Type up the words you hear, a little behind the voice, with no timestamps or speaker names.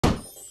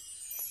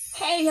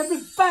Hey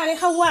everybody,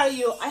 how are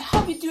you? I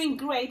hope you're doing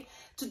great.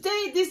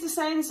 Today this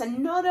design is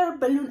another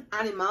balloon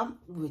animal,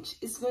 which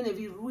is going to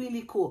be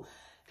really cool.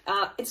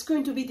 It's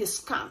going to be the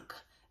skunk.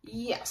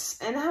 Yes,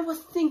 and I was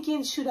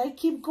thinking, should I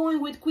keep going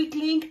with quick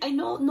link? I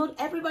know not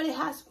everybody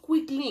has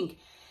quick link.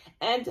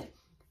 And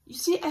you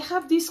see, I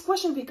have this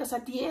question because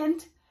at the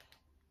end,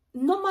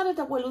 no matter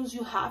the balloons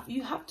you have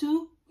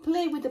to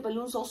play with the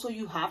balloons also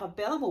you have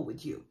available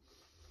with you.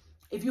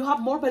 If you have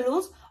more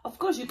balloons, of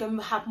course you can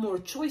have more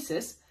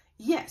choices.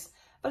 Yes,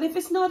 but if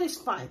it's not, it's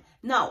fine.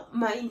 Now,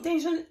 my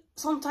intention,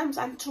 sometimes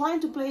I'm trying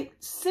to play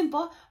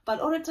simple, but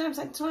other times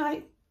I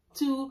try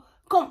to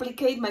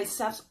complicate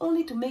myself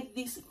only to make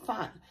this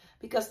fun.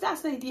 Because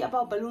that's the idea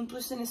about balloon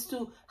twisting, is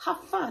to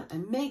have fun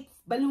and make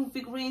balloon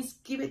figurines,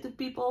 give it to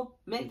people,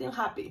 make them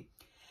happy.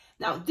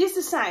 Now, this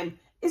design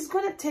is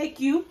gonna take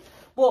you,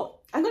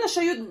 well, I'm gonna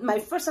show you my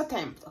first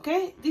attempt,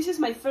 okay? This is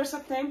my first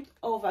attempt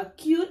of a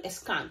cute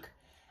skunk.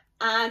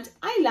 And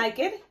I like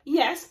it,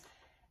 yes.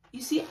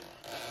 You see,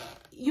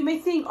 you may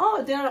think,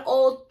 oh, they are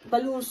all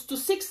balloons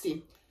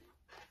 260.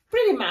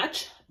 Pretty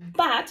much,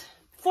 but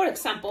for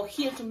example,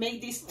 here to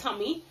make this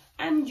tummy,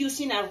 I'm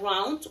using a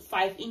round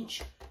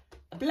 5-inch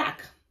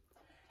black.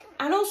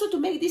 And also to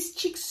make this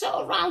cheek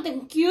so round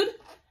and cute,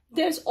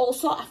 there's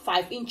also a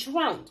 5-inch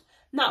round.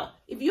 Now,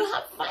 if you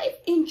have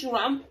 5-inch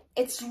round,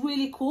 it's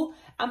really cool.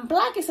 And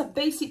black is a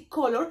basic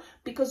color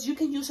because you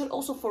can use it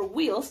also for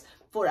wheels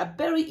for a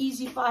very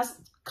easy, fast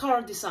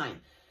car design.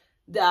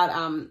 That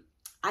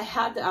I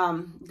had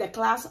the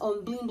class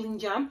on Bling Bling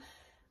Jam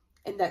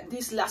and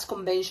this last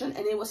convention,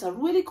 and it was a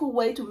really cool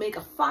way to make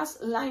a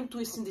fast line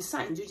twisting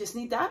design. You just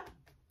need that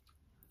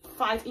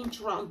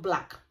 5-inch round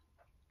black.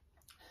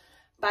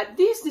 But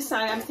this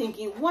design, I'm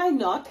thinking, why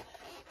not?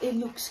 It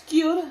looks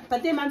cute,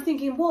 but then I'm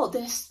thinking, well,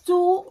 there's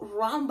 2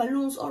 round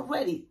balloons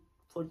already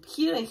for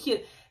here and here,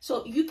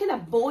 so you can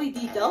avoid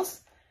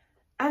details.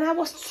 And I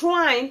was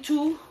trying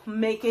to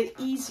make it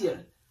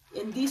easier,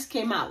 and this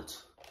came out.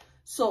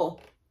 So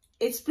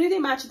it's pretty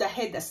much the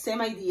head, the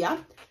same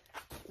idea.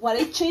 What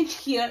I changed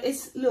here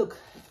is, look,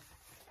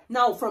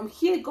 now from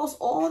here it goes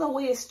all the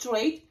way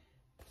straight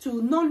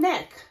to no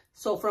neck.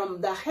 So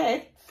from the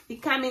head,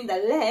 it comes in the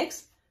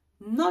legs,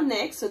 no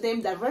neck, so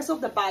then the rest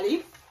of the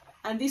body,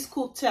 and this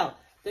cool tail.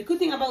 The good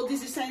thing about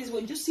this design is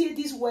when you see it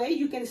this way,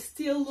 you can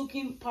still look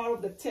in part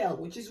of the tail,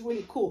 which is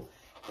really cool.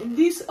 In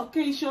this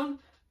occasion,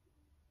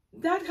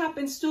 that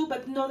happens too,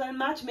 but not that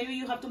much. Maybe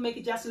you have to make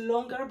it just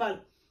longer,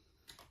 but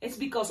it's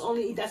because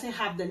only it doesn't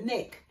have the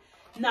neck.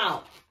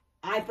 Now,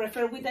 I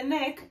prefer with the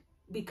neck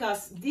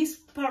because this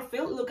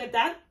perfect, look at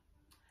that.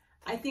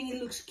 I think it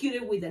looks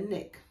cuter with the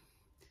neck.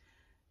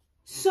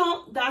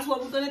 So that's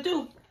what we're gonna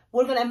do.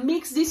 We're gonna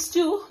mix these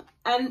two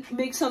and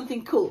make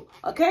something cool,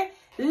 okay?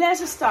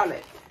 Let's start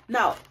it.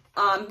 Now,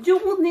 you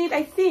will need,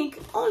 I think,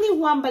 only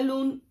 1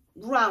 balloon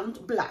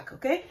round black,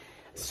 okay?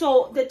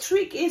 So the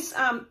trick is,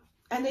 and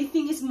I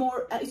think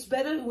it's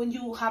better when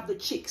you have the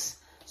cheeks.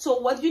 So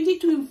what you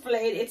need to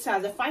inflate, it's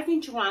the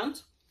 5-inch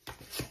round,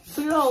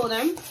 blow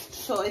them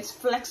so it's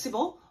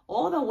flexible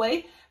all the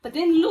way, but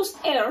then lose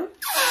air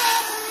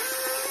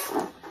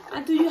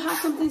until you have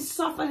something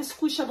soft and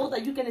squishable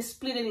that you can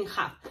split it in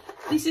half.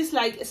 This is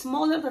like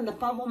smaller than the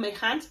palm of my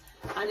hand,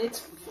 and it's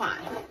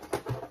fine.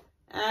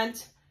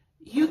 And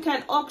you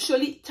can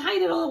actually tie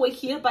it all the way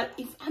here, but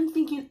if I'm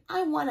thinking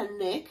I want a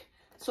neck,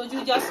 so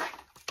you just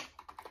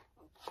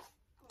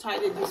tie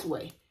it this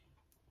way,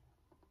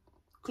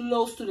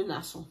 close to the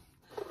nozzle,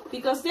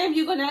 because then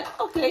you're gonna,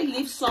 okay,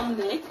 leave some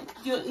neck.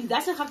 It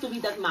doesn't have to be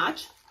that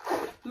much,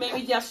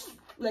 maybe just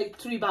like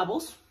 3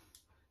 bubbles,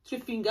 3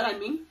 fingers, I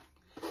mean,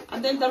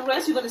 and then the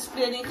rest you're gonna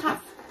split it in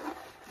half.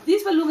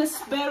 This balloon is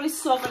very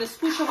soft and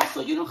squishable,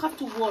 so you don't have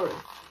to worry.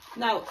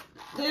 Now,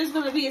 there's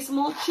gonna be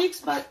small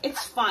cheeks, but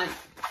it's fine.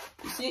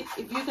 You see,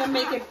 if you can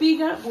make it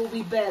bigger, will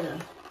be better.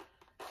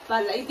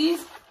 But like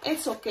this,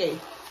 it's okay.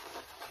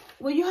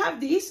 When you have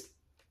this,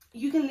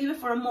 you can leave it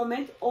for a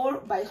moment, or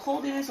by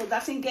holding it so it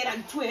doesn't get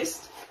and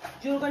twist,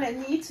 you're gonna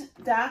need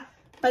the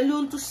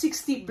balloon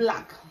 260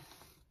 black.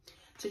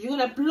 So you're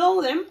gonna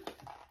blow them,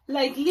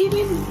 like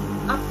leaving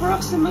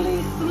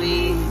approximately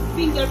 3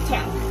 finger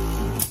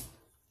tail.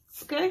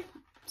 Okay,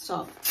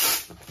 so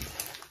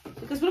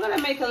because we're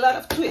gonna make a lot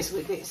of twists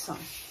with this,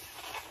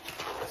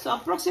 so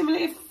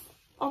approximately,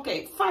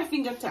 okay, 5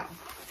 finger tail.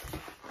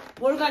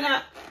 We're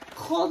gonna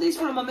hold this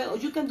for a moment, or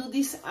you can do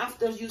this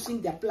after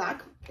using the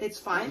black. It's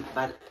fine,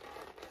 but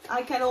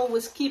I can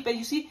always keep it.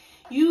 You see,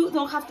 you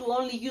don't have to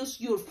only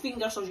use your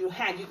fingers or your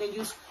hand. You can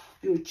use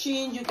your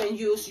chin, you can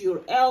use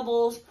your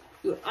elbows,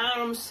 your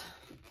arms,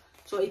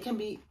 so it can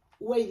be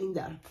waiting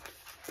there.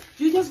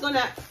 You're just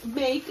gonna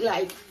make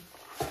like,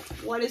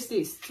 what is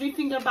this? 3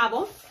 finger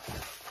bubble,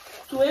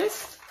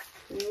 twist,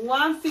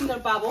 1 finger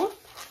bubble,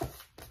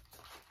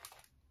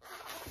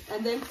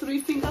 and then 3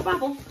 finger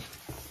bubble.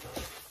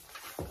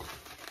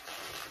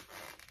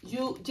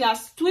 You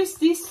just twist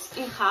this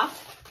in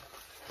half.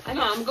 I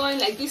know I'm going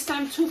like this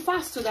time too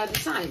fast to that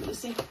design, you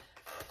see,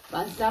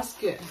 but that's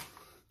good.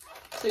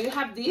 So you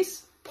have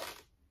this.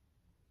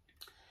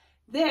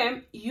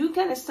 Then you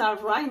can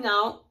start right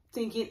now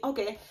thinking,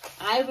 okay,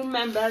 I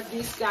remember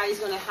this guy is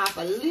gonna have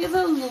a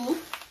little loop,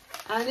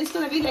 and it's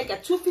gonna be like a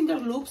 2-finger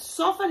loop,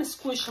 soft and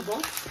squishable.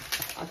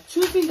 A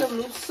 2-finger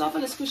loop, soft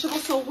and squishable.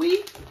 So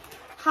we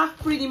have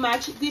pretty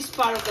much this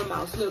part of the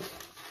mouth. Look,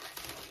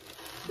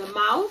 the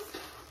mouth,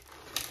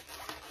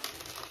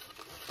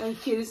 and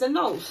here is the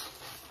nose.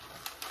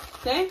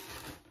 Okay,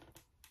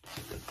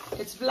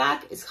 it's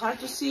black, it's hard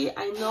to see,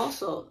 I know,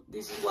 so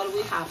this is what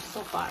we have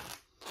so far.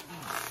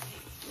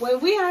 When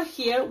we are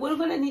here, we're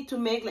gonna need to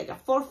make like a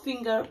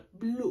 4-finger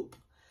loop.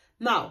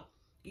 Now,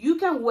 you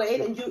can wait,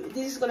 and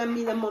this is gonna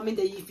be the moment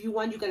that if you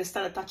want, you can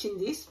start attaching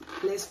this.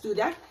 Let's do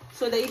that.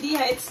 So the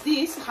idea is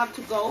this, have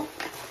to go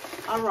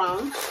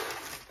around,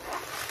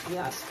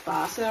 just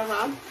pass it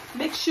around.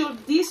 Make sure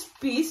this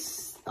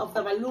piece of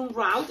the balloon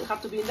round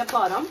have to be in the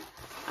bottom,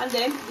 and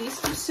then this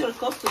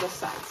circle to the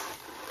sides.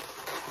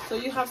 So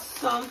you have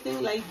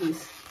something like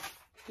this.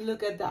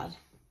 Look at that.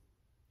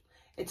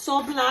 It's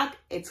so black,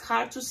 it's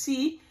hard to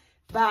see,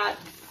 but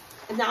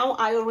now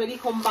I already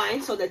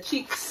combined, so the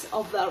cheeks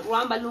of the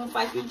round balloon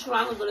 5-inch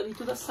round are going to be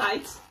to the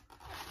sides,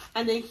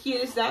 and then here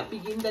is the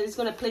beginning that is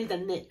going to play the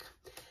neck.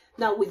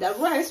 Now with the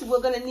rest, we're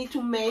going to need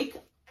to make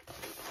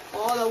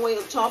all the way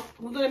on top,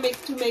 we're going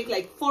to make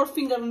like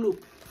 4-finger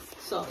loop.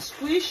 So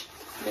squish,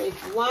 make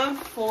 1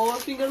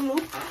 4-finger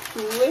loop,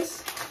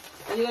 twist,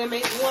 and you're going to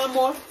make 1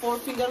 more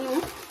 4-finger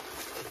loop.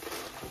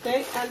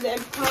 Okay, and then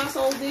pass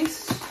all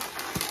this,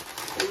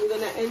 and you're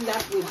going to end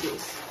up with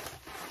this.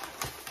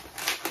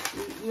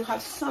 You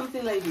have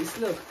something like this.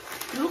 Look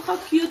how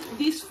cute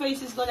this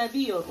face is gonna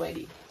be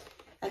already.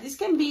 And this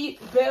can be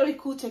very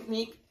cool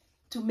technique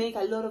to make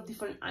a lot of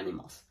different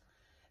animals.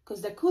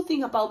 Because the cool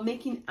thing about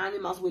making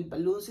animals with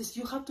balloons is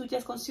you have to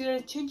just consider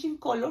changing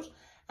colors,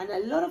 and a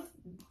lot of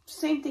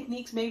same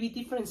techniques, maybe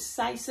different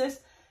sizes.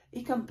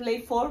 It can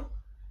play for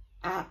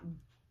a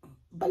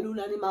balloon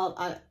animal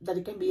that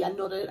it can be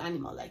another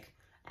animal, like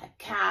a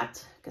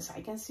cat, because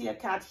I can see a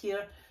cat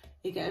here.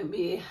 It can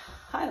be,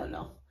 I don't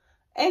know,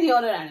 any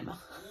other animal.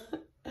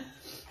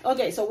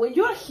 Okay, so when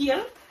you are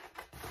here,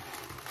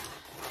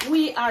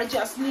 we are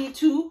just need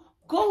to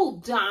go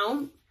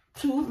down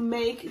to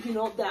make, you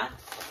know, the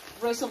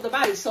rest of the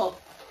body. So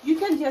you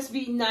can just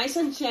be nice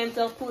and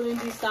gentle putting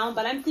this down,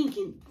 but I'm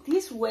thinking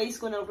this way is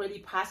gonna already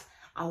pass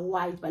a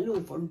white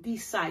balloon from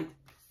this side.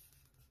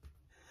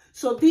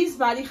 So this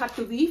body has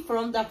to be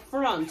from the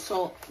front.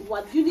 So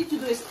what you need to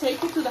do is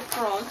take it to the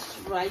front,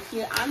 right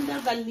here under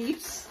the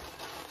lips,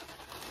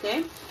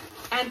 okay?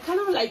 And kind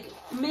of like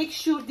make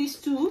sure these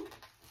two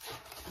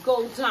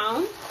go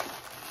down,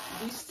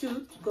 these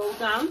two go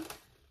down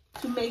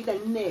to make the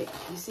neck.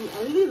 You see,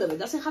 a little bit,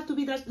 doesn't have to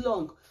be that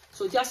long.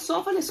 So just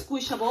soft and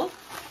squishable,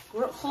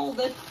 hold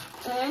it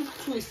and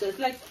twist it,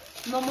 like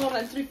no more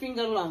than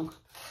 3-finger long.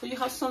 So you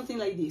have something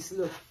like this,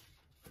 look.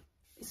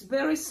 It's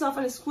very soft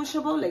and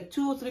squishable, like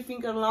 2 or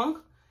 3-finger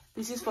long.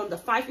 This is from the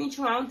 5-inch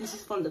round, this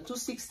is from the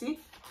 260.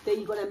 Then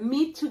you're gonna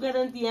meet together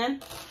at the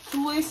end,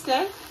 twist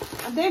it,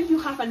 and then you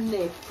have a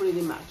neck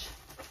pretty much.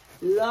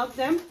 Lock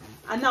them,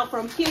 and now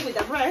from here with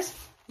the rest,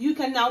 you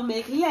can now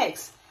make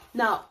legs.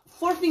 Now,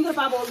 4-finger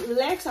bubble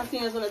legs, I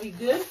think is gonna be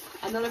good.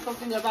 Another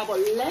 4-finger bubble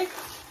leg,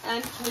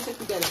 and twist it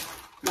together.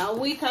 Now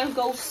we can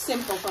go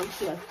simple from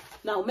here.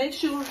 Now make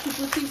sure to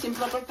put things in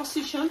proper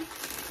position,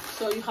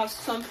 so you have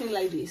something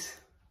like this.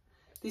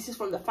 This is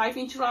from the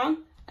 5-inch round,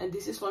 and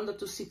this is from the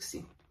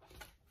 260.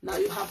 Now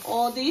you have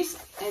all this,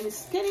 and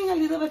it's getting a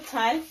little bit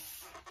tight,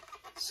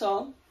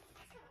 so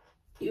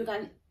you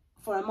can,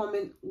 for a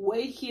moment,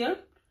 wait here,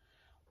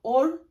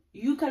 or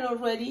you can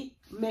already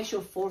measure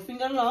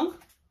 4-finger long,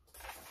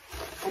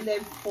 and then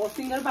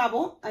 4-finger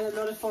bubble, and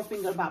another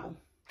 4-finger bubble.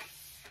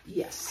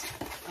 Yes.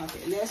 Okay,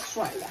 let's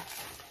try that.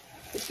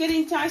 It's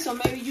getting tight, so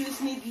maybe you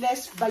just need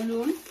less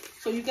balloon,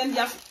 so you can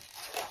just,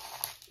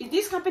 if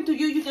this happens to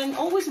you, you can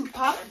always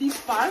pop this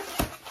part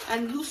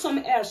and lose some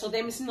air, so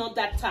then it's not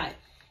that tight.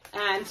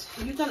 And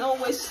you can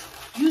always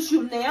use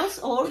your nails,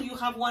 or you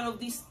have one of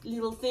these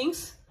little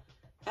things,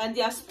 and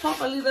just pop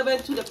a little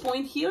bit to the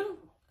point here,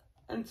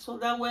 and so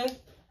that way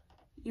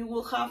you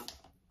will have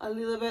a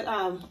little bit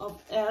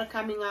of air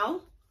coming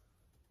out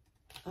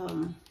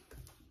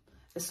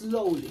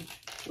slowly,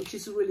 which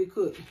is really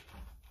good.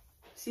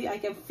 See, I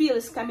can feel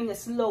it's coming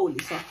slowly,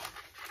 so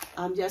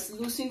I'm just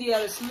losing the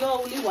air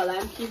slowly while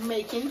I'm keep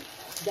making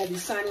the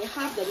design I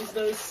have that is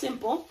very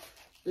simple.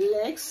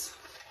 Legs.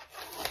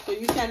 So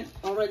you can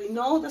already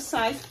know the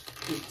size,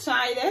 you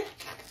tie it,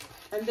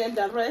 and then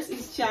the rest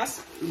is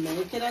just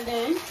make it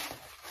again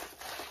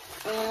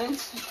and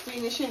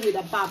finish it with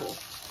a bubble.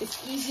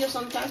 It's easier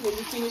sometimes when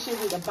you finish it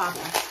with a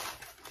bubble.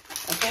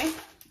 Okay,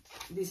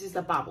 this is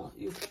the bubble.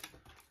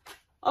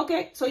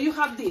 Okay, so you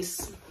have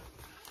this.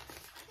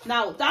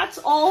 Now that's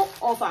all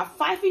of a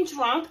 5-inch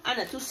round and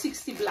a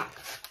 260 black.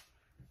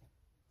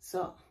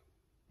 So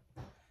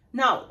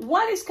now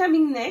what is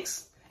coming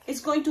next is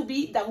going to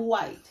be the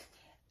white.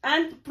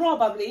 And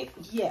probably,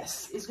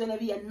 yes, it's going to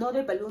be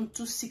another balloon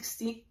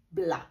 260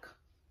 black.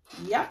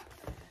 Yep.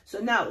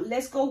 So now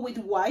let's go with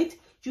white.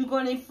 You're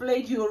going to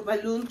inflate your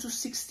balloon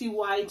 260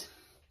 white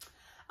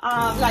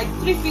like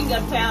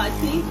 3-finger tail, I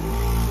think,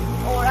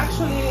 or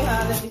actually,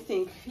 let me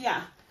think,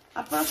 yeah,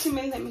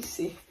 approximately, let me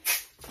see.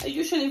 I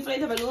usually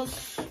inflate the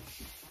balloons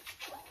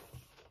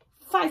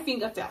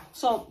 5-finger tail,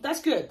 so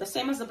that's good, the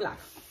same as the black.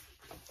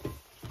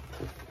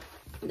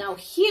 Now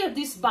here,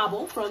 this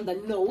bubble from the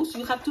nose,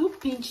 you have to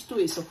pinch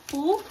twist, so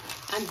pull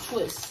and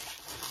twist,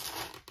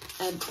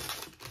 and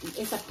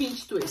it's a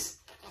pinch twist.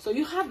 So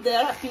you have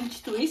there a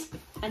pinch twist,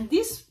 and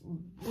this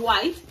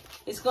white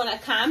is gonna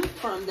come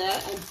from there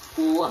and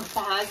pull and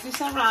pass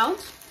this around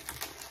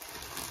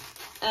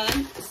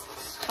and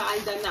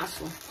hide the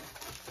nozzle.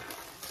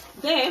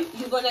 Then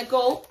you're gonna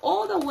go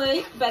all the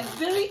way, but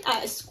very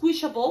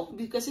squishable,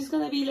 because it's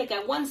gonna be like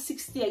a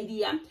 160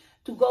 idea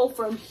to go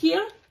from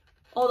here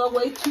all the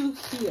way to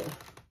here.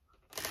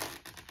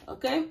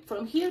 Okay,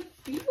 from here,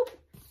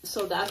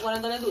 so that's what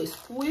I'm gonna do, is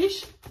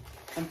squish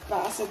and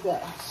pass it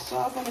there,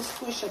 soft and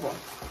squishable.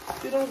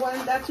 You don't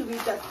want that to be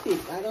that thick.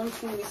 I don't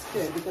think it's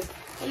good, because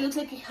it looks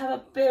like you have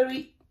a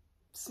very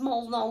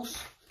small nose.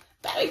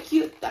 Very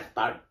cute, that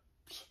part.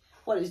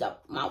 What is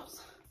that?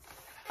 Mouth.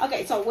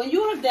 Okay, so when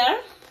you are there,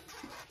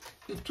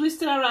 you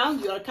twist it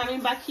around, you are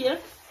coming back here.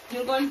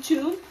 You're going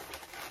to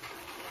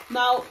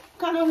now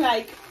kind of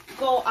like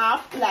go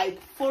up like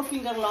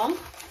 4-finger long,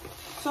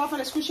 soft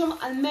and squishable,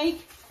 and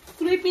make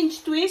 3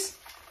 pinch twists,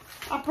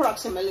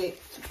 approximately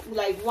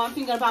like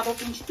 1-finger bubble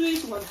pinch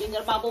twist,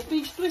 1-finger bubble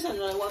pinch twist, and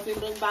another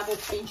 1-finger bubble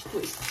pinch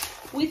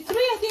twist. With 3,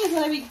 I think it's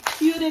gonna be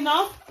cute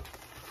enough.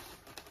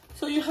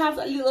 So you have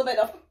a little bit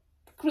of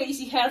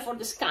crazy hair for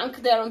the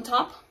skunk there on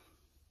top.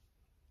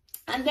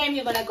 And then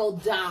you're gonna go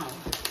down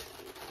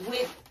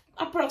with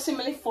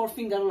approximately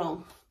 4-finger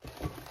long,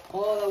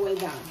 all the way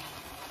down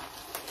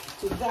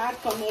to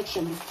that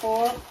connection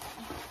before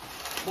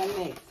the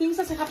neck. Things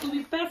doesn't have to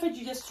be perfect,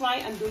 you just try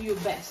and do your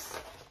best,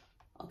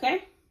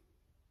 okay?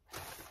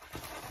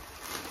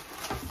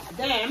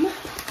 Then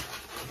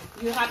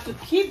you have to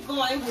keep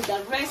going with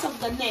the rest of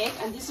the neck,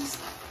 and this is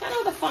kind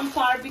of the fun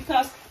part,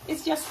 because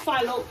it's just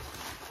follow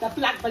the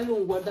black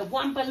balloon, where the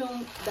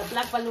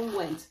black balloon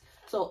went.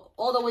 So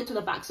all the way to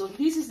the back. So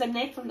this is the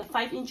neck from the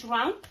 5-inch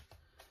round.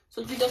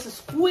 So you just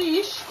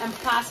squish and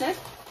pass it.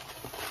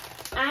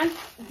 And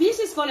this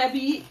is gonna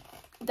be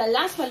the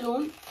last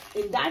balloon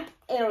in that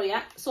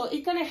area. So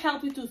it's gonna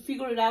help you to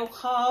figure it out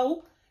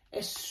how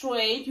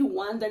straight you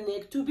want the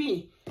neck to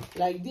be.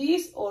 Like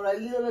this, or a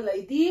little bit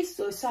like this.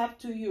 So it's up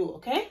to you,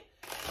 okay?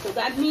 So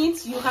that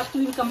means you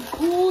can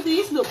pull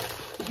this. Look,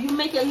 if you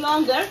make it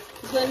longer,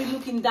 it's gonna be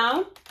looking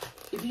down.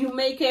 If you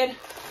make it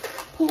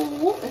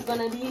pull, it's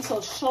gonna be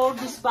so short,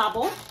 this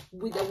bubble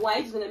with the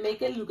white is gonna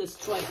make it look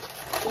straight.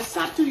 So it's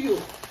up to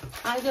you.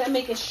 I'm gonna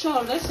make it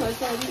shorter, so it's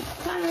gonna be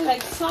kind of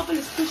like soft and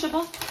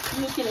squishable,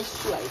 looking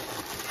straight.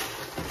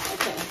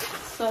 Okay,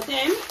 so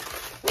then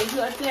when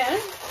you are there,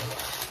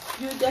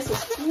 you just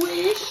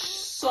squish,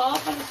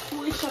 soft and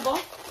squishable,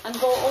 and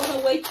go all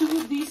the way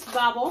to this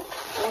bubble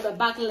or the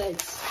back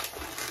legs.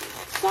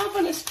 Soft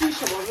and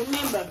squishable,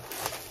 remember,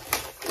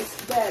 it's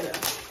better.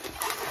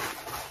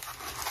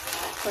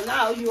 So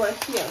now you are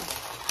here.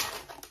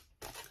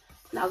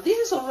 Now this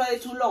is already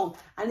too long,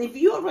 and if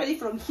you already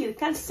from here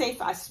can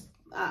save us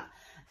a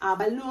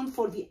balloon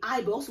for the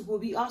eyeballs, it will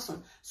be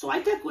awesome. So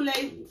I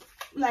calculate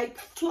like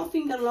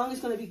 12-finger long is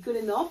going to be good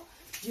enough.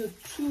 You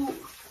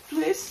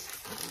twist.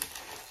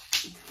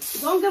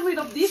 Don't get rid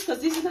of this,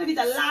 because this is going to be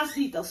the last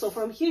detail. So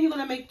from here you're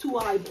going to make 2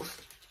 eyeballs.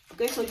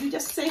 Okay, so you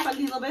just save a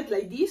little bit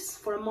like this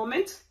for a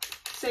moment.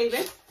 Save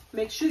it.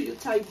 Make sure you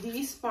tie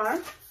this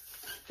part.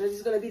 This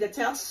is going to be the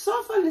tail.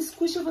 Soft and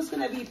squishable is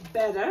going to be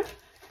better.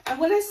 And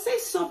when I say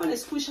soft and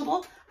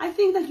squishable, I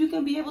think that you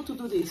can be able to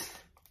do this.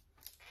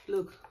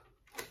 Look.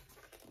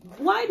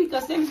 Why?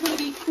 Because then it's going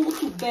to be cool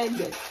to bend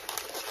it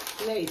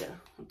later.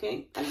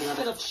 Okay? A little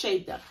bit of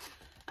shade there.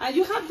 And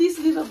you have this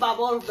little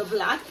bubble of the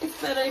black. It's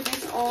better if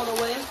it's all the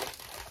way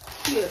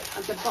here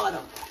at the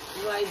bottom.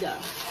 Right there.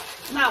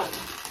 Now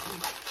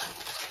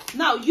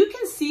you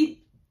can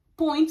see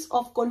points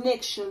of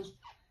connection.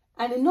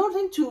 And in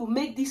order to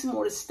make this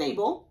more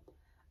stable,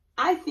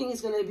 I think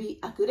it's going to be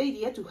a good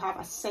idea to have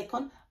a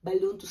second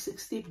balloon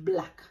 260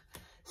 black.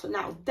 So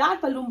now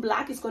that balloon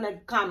black is going to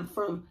come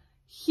from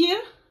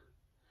here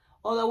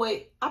all the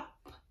way up,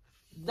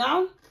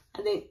 down,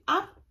 and then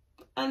up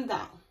and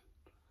down.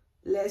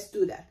 Let's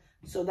do that.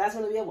 So that's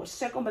going to be our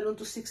second balloon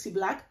 260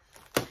 black.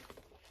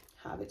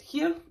 Have it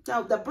here.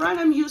 Now the brand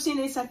I'm using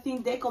is, I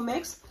think,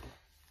 Decomex.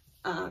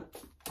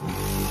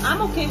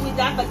 I'm okay with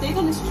that, but they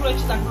don't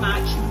stretch that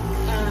much.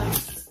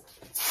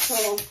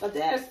 But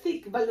they are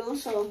thick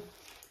balloons, so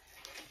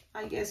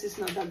I guess it's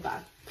not that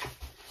bad.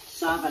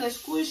 Soft and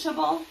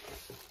squishable,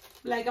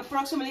 like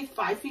approximately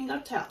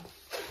 5-finger tail.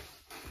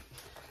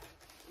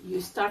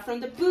 You start from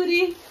the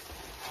booty.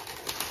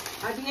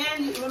 At the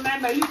end,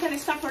 remember, you can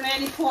start from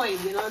any point,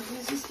 you know,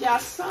 this is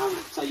just some,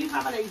 so you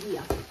have an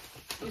idea.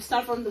 You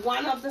start from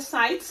one of the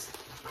sides.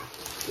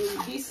 In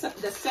this,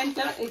 the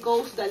center, it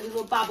goes the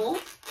little bubble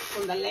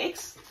from the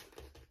legs.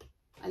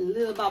 A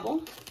little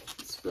bubble.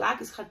 It's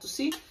black, it's hard to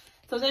see.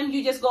 So then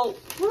you just go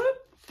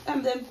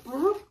and then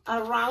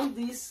around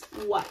this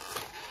white.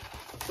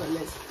 So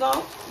let's go.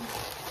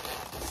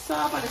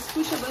 Soft and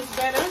squishable is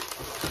better.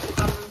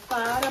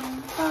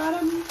 Ba-dum,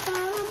 ba-dum,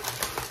 ba-dum,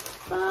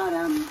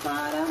 ba-dum,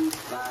 ba-dum,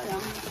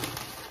 ba-dum,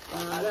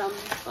 ba-dum,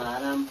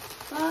 ba-dum,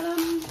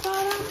 ba-dum,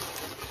 ba-dum,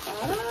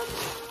 ba-dum,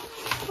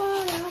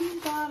 ba-dum,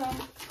 ba-dum.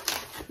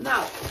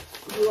 Now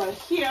you are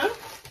here,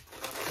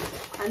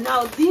 and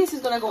now this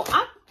is gonna go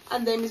up,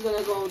 and then it's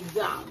gonna go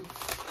down.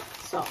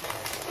 So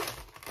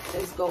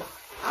let's go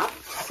up,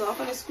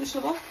 soft and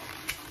squishable,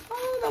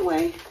 all the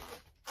way.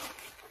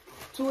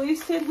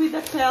 Twist it with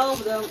the tail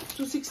of the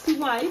 260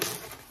 wide,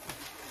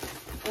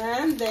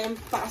 and then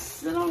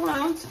pass it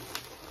around.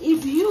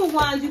 If you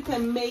want, you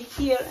can make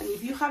here, and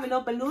if you have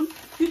enough balloon,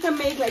 you can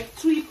make like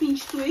 3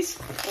 pinch twists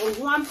or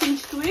 1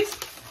 pinch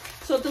twist.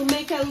 So to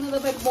make it a little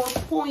bit more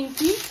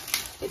pointy,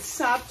 it's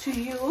up to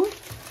you.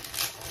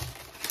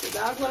 So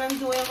that's what I'm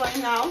doing right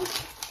now.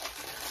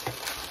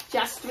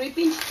 Just 3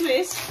 pinch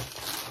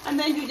twists, and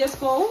then you just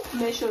go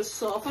measure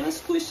soft and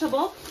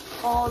squishable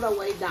all the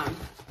way down,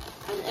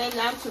 and end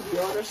up to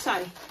the other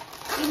side.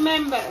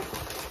 Remember,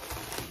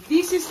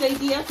 this is the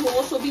idea to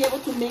also be able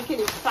to make it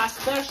in fast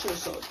version,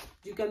 so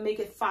you can make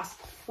it fast.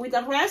 With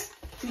the rest,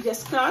 you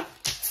just cut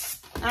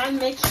and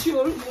make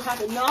sure you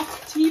have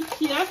enough tip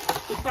here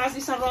to pass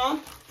this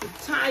around, to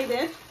tie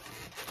it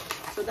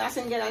so it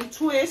doesn't get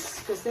untwist,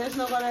 because there's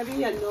not going to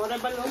be another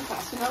balloon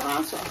passing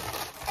around. So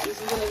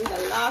this is going to be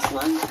the last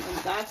one, and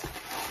that's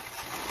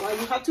why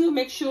you have to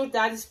make sure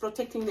that is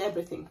protecting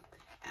everything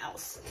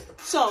else.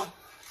 So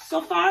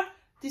far,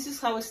 this is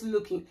how it's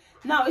looking.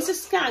 Now it's a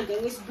skunk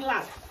and it's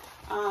black.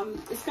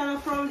 It's kind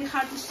of probably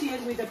hard to see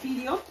it with the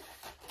video,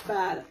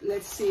 but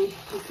let's see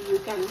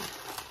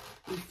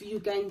if you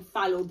can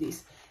follow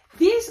this.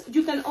 This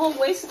you can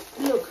always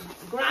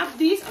grab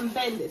this and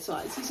bend it. So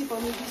it's easy for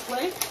me this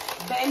way.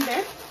 Bend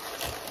it.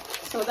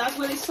 So that's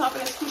where it's soft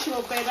and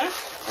squishable better.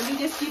 And you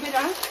just give it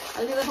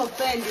a little bit of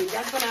bending.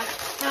 That's gonna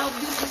help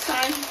this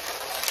design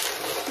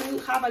to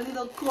have a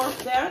little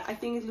curve there. I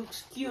think it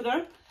looks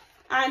cuter.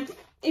 And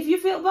if you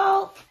feel,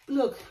 well,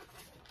 look,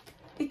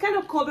 it kind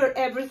of covers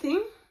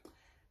everything,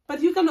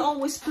 but you can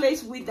always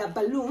place with the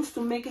balloons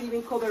to make it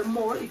even cover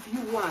more if you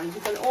want.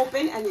 You can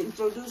open and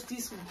introduce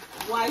this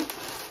white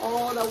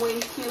all the way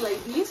here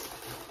like this,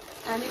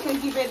 and it can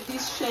give it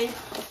this shape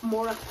of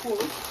more a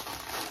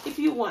curve if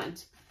you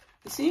want.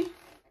 You see?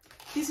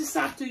 This is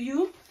up to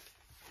you,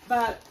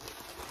 but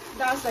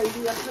that's the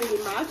idea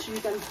pretty much. You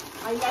can,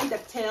 I like the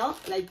tail,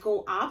 like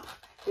go up.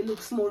 It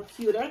looks more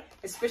cuter,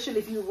 especially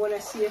if you want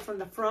to see it from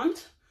the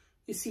front.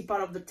 You see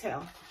part of the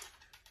tail.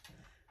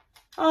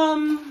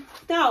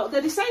 Now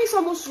the design is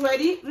almost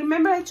ready.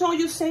 Remember I told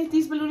you say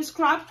this balloon is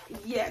cropped?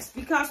 Yes,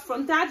 because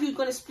from that you're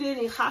gonna split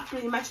it in half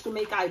pretty much to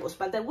make eyeballs.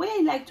 But the way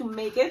I like to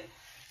make it,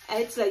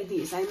 it's like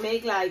this. I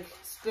make like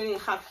split in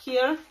half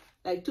here,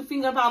 like 2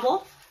 finger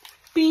bubble,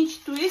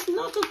 pinch twist,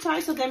 not too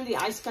tight so then the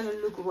eyes kind of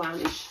look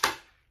roundish.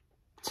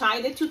 Tie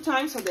it 2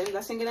 times so then it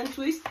doesn't get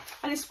untwist,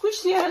 and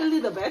squish here a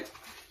little bit.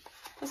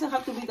 Doesn't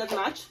have to be that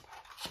much,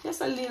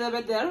 just a little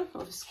bit there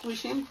of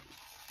squishing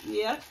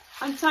here,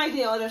 and tie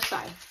the other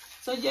side.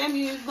 So then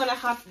you're gonna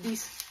have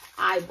these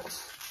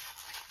eyeballs.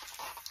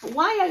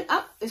 Why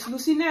it's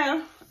losing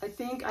air, I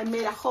think I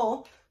made a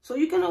hole, so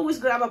you can always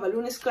grab a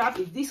balloon scrap.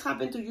 If this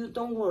happened to you,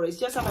 don't worry, it's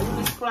just a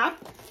balloon scrap,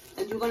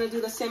 and you're gonna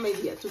do the same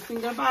idea. 2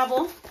 finger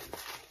bubble,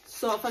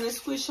 soft and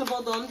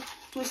squishable. Don't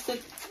twist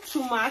it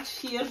too much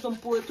here,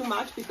 don't pull it too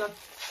much, because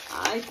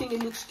I think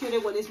it looks cuter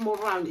when it's more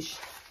roundish.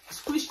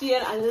 Squish the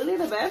air a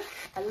little bit,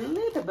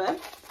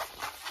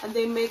 and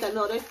then make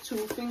another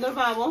 2 finger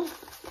bubble,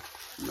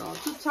 not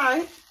too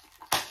tight.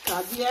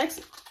 Cut the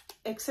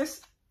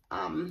excess,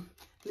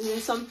 leaving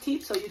some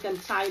tip so you can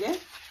tie it,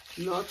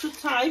 not too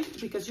tight,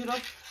 because you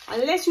don't,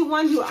 unless you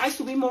want your eyes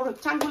to be more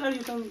rectangular,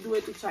 you can do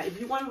it too tight. If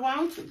you want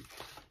round,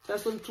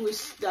 just don't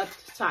twist that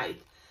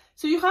tight.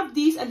 So you have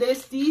this, and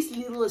there's this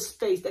little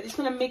space that is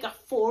going to make a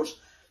force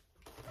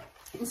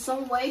in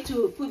some way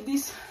to put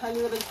this a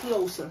little bit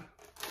closer.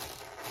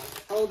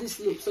 All this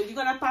loop. So you're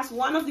going to pass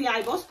one of the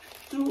eyeballs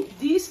through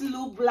this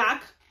loop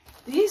black,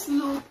 this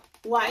loop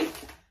white,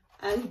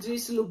 and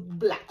this loop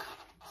black.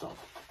 So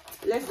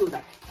let's do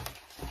that.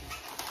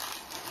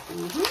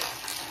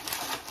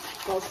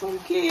 Go from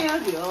here,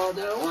 the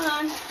other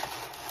one,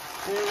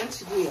 and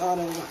the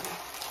other one.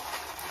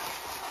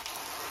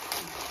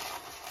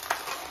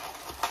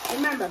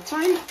 Remember,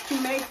 trying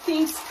to make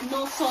things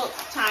not so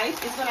tight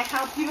is going to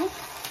help you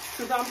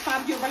to dump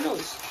up your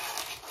balloons.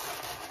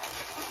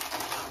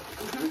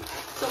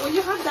 So when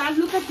you have that,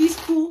 look at this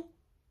cool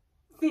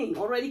thing.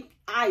 Already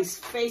eyes,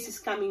 face is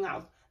coming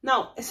out.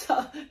 Now, it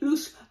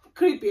looks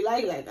creepy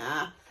like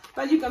that,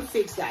 but you can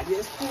fix that.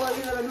 Just pull a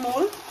little bit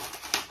more,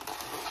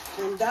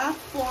 and that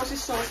force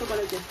is also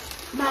going to get.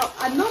 Now,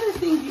 another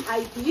thing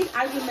I did,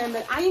 I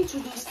remember I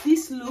introduced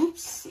these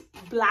loops,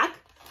 black,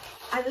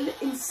 and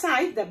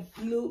inside the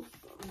blue,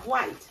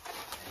 white.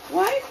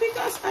 Why?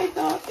 Because I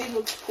thought it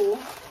looked cool.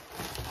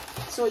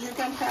 So you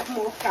can have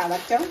more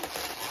character.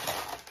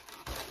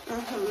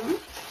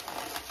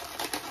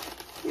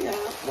 Yeah,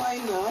 why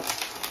not?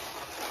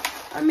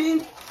 I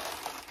mean,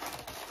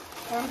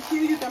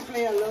 Here you can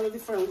play a lot of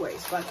different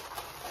ways, but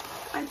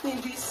I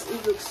think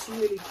it looks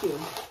really cute.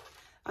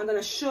 I'm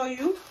gonna show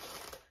you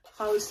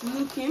how it's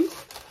looking.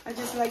 I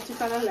just like to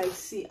kind of like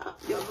see,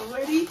 you're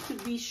ready to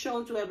be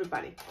shown to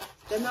everybody.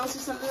 The nose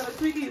is a little bit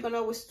tricky. You can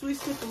always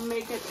twist it to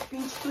make it a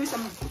pinch twist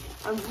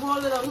and roll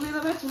it a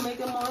little bit to make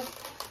it more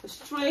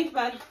straight,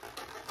 but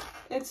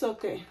it's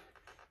okay.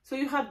 So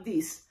you have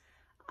this.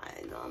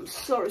 I know, I'm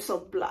sorry, so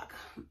black.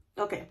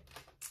 Okay.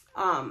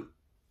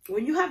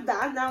 When you have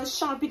that, now it's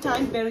Sharpie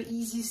time. Very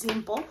easy,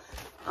 simple.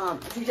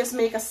 You just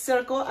make a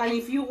circle, and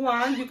if you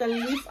want, you can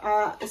leave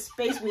a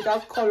space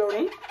without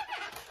coloring.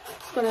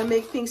 It's gonna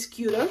make things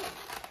cuter.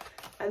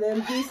 And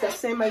then this, the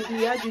same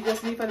idea, you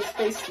just leave a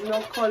space,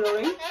 no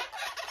coloring.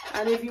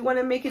 And if you want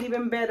to make it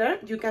even better,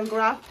 you can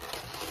grab,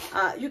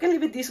 you can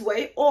leave it this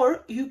way,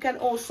 or you can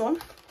also,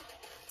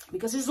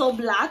 because it's all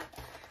black,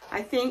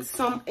 I think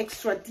some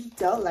extra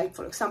detail, like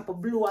for example,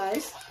 blue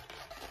eyes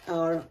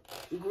or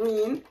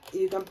green,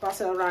 you can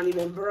pass it around,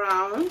 even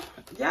brown,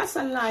 just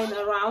a line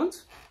around.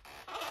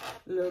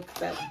 Look,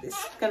 that this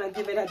gonna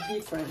give it a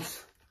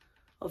difference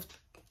of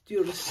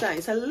your design.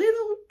 It's a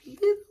little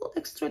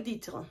extra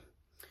detail.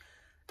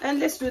 And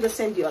let's do the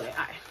same the other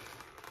eye.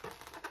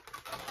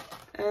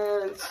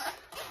 And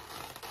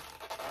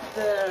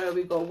there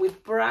we go.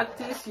 With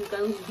practice, you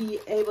can be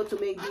able to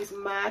make this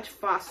much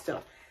faster.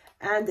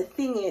 And the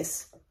thing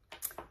is,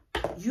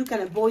 you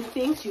can avoid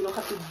things. You don't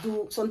have to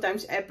do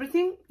sometimes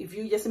everything. If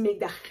you just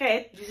make the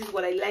head, this is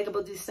what I like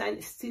about this design.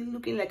 It's still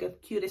looking like a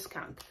cute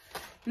skunk.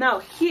 Now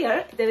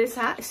here, there is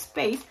a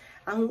space.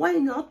 And why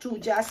not to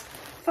just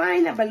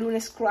find a balloon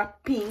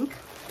scrap pink.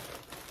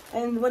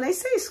 And when I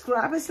say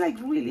scrap, it's like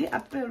really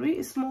a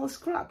very small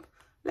scrap.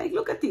 Like,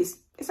 look at this.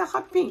 It's a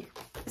hot pink.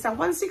 It's a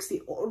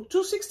 160 or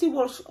 260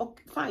 works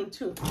fine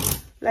too.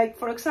 Like,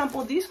 for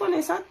example, this one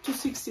is a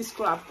 260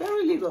 scrap.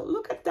 Very little.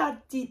 Look at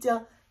that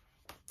detail.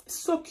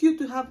 So cute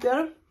to have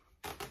there.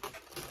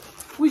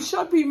 With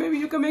Sharpie, maybe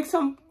you can make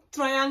some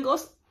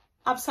triangles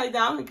upside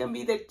down. It can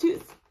be their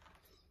tooth.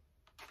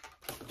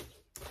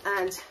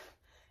 And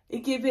it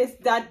gives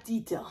it that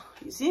detail,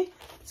 you see?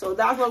 So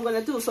that's what I'm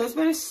gonna do. So it's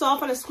very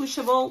soft and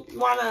squishable,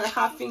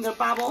 1.5 finger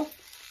bubble,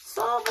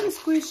 soft and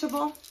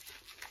squishable,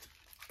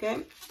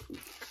 okay?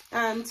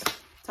 And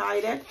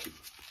tied it.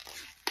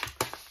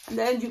 And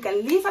then you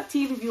can leave a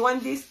tip if you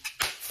want this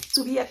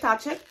to be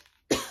attached,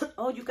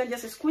 or you can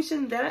just squish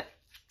in there,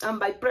 and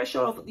by pressure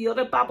of the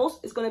other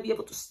bubbles, it's gonna be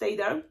able to stay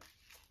there.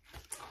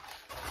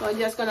 So I'm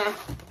just gonna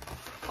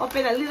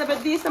open a little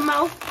bit this, the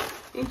mouth,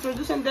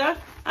 introduce in there,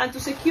 and to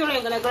secure it,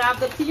 I'm gonna grab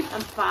the tip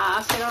and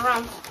pass it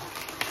around.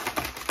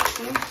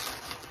 Okay.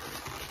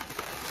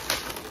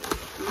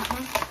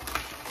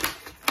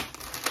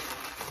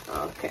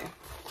 Okay.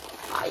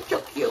 I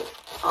took you.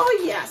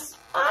 Oh yes.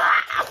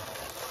 Ah!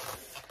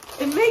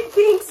 It makes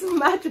things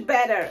much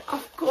better,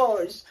 of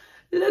course.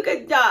 Look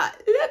at that.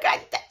 Look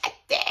at that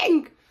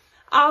thing.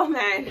 Oh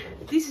man,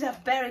 this is a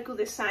very cool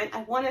design.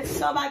 I wanted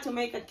so bad to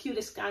make a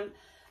cute skunk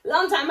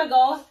long time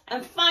ago,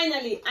 and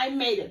finally I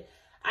made it.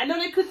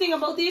 Another good thing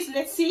about this,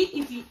 let's see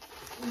if you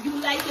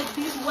like it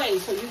this way.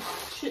 So you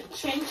should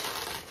change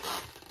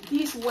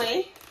this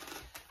way.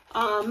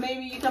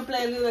 Maybe you can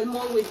play a little bit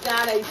more with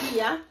that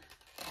idea.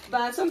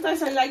 But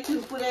sometimes I like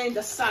to put it in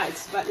the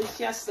sides, but it's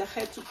just the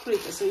head too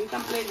creepy. So you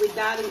can play with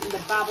that in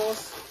the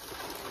bubbles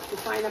to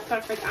find a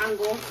perfect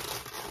angle.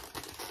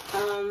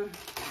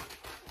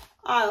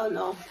 I don't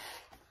know.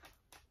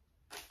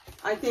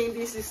 I think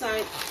this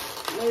design,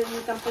 maybe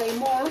you can play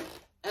more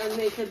and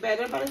make it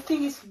better, but I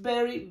think it's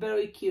very,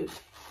 very cute.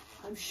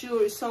 I'm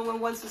sure if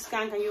someone wants a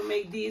skunk and you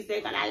make this,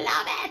 they're gonna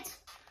love it.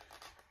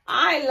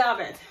 I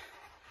love it.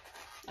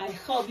 I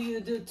hope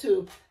you do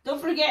too. Don't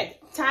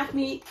forget, tag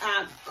me,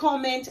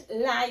 comment,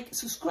 like,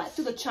 subscribe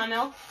to the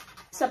channel.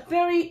 It's a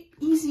very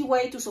easy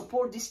way to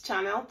support this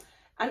channel.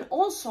 And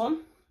also,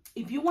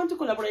 if you want to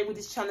collaborate with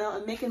this channel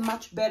and make it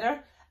much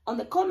better, on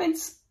the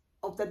comments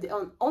of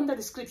on the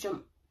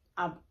description,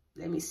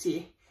 let me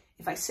see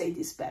if I say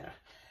this better.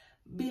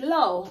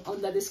 Below,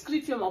 on the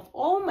description of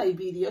all my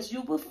videos,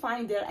 you will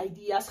find their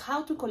ideas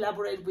how to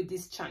collaborate with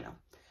this channel.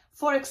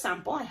 For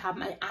example, I have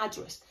my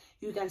address.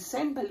 You can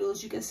send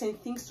balloons, you can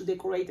send things to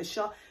decorate the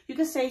shop, you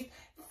can say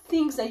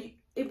things that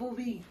it will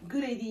be a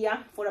good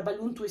idea for a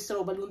balloon twister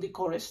or balloon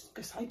decorist,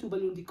 because I do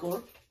balloon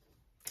decor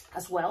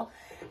as well.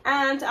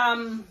 And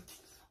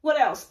what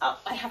else?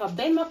 I have a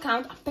Venmo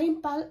account, a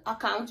PayPal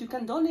account. You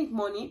can donate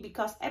money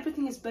because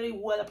everything is very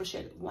well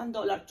appreciated. $1,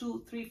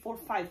 $2, $3, $4,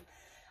 $5.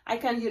 I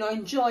can,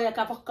 enjoy a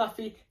cup of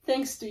coffee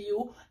thanks to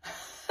you.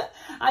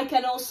 I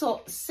can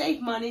also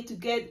save money to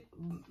get,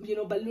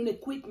 balloon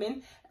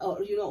equipment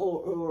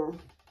or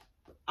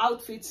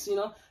outfits,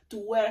 to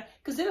wear,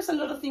 because there's a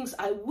lot of things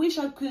I wish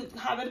I could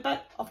have it,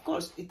 but of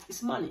course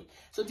it's money.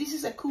 So this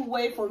is a cool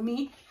way for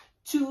me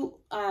to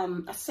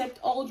accept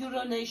all your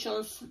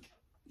donations,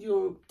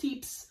 your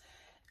tips,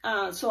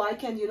 so I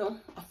can,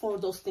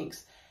 afford those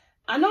things.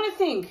 Another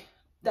thing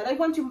that I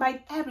want to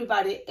invite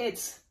everybody,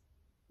 it's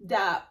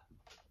the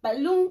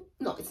balloon,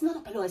 no, it's not a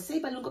balloon, I say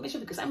balloon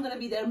commission because I'm going to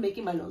be there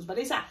making balloons, but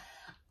it's a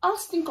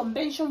Austin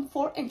Convention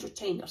for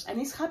Entertainers, and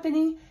it's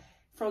happening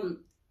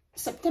from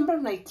September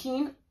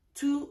 19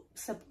 to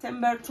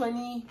September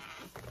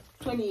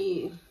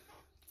 23rd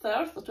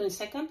or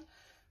 22nd,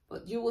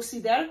 but you will see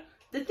there.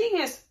 The thing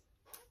is,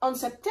 on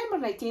September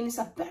 19 is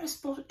a very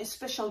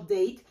special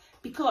date,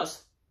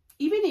 because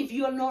even if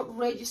you are not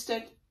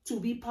registered to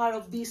be part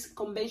of this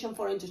convention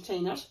for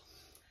entertainers,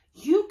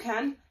 you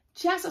can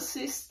just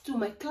assist to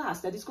my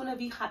class that is going to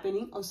be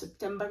happening on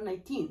September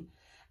 19.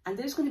 And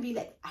there's going to be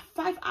like a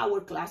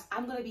 5-hour class.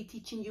 I'm going to be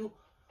teaching you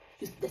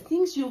the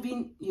things you've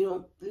been,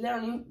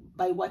 learning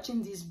by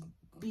watching these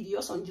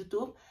videos on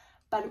YouTube,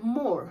 but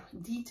more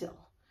detail.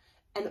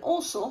 And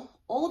also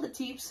all the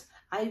tips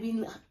I've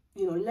been,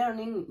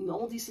 learning in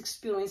all this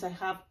experience. I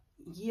have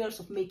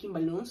years of making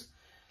balloons,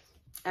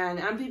 and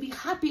I'm going to be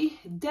happy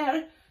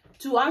there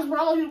to answer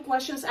all your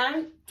questions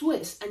and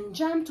twist and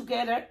jam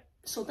together,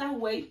 so that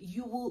way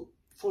you will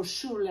for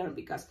sure learn,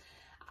 because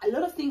a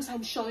lot of things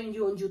I'm showing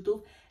you on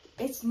YouTube,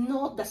 it's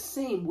not the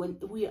same when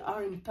we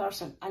are in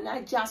person, and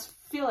I just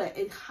feel it.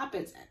 It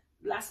happens.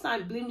 Last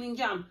time, Bling Bling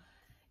Jam,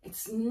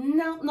 it's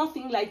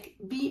nothing like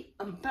be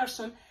in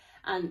person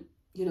and,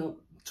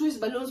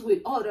 twist balloons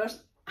with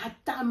others at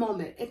that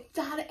moment.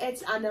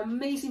 It's an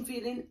amazing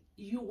feeling.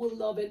 You will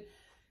love it.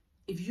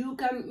 If you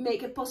can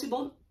make it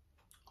possible,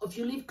 if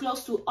you live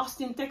close to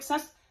Austin,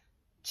 Texas,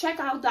 check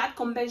out that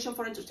convention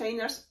for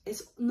entertainers.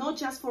 It's not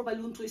just for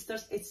balloon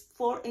twisters, it's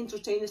for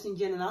entertainers in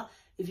general.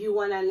 If you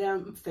want to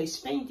learn face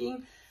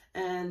painting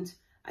and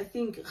I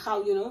think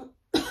how,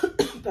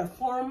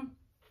 perform.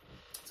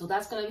 So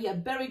that's going to be a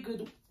very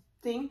good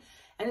thing.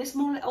 And it's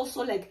more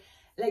also like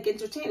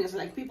entertainers,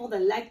 like people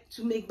that like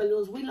to make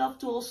balloons. We love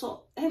to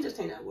also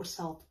entertain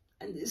ourselves.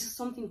 And this is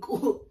something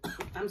cool.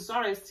 I'm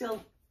sorry, I'm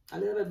still a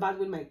little bit bad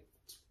with my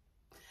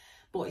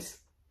voice.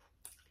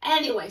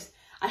 Anyways,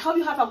 I hope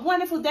you have a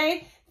wonderful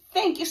day.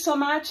 Thank you so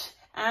much,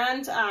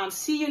 and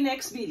see you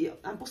next video.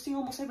 I'm posting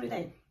almost every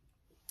day.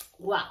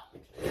 Wow.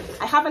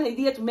 I have an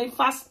idea to make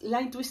fast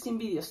line twisting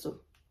videos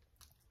too.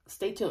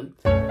 Stay tuned.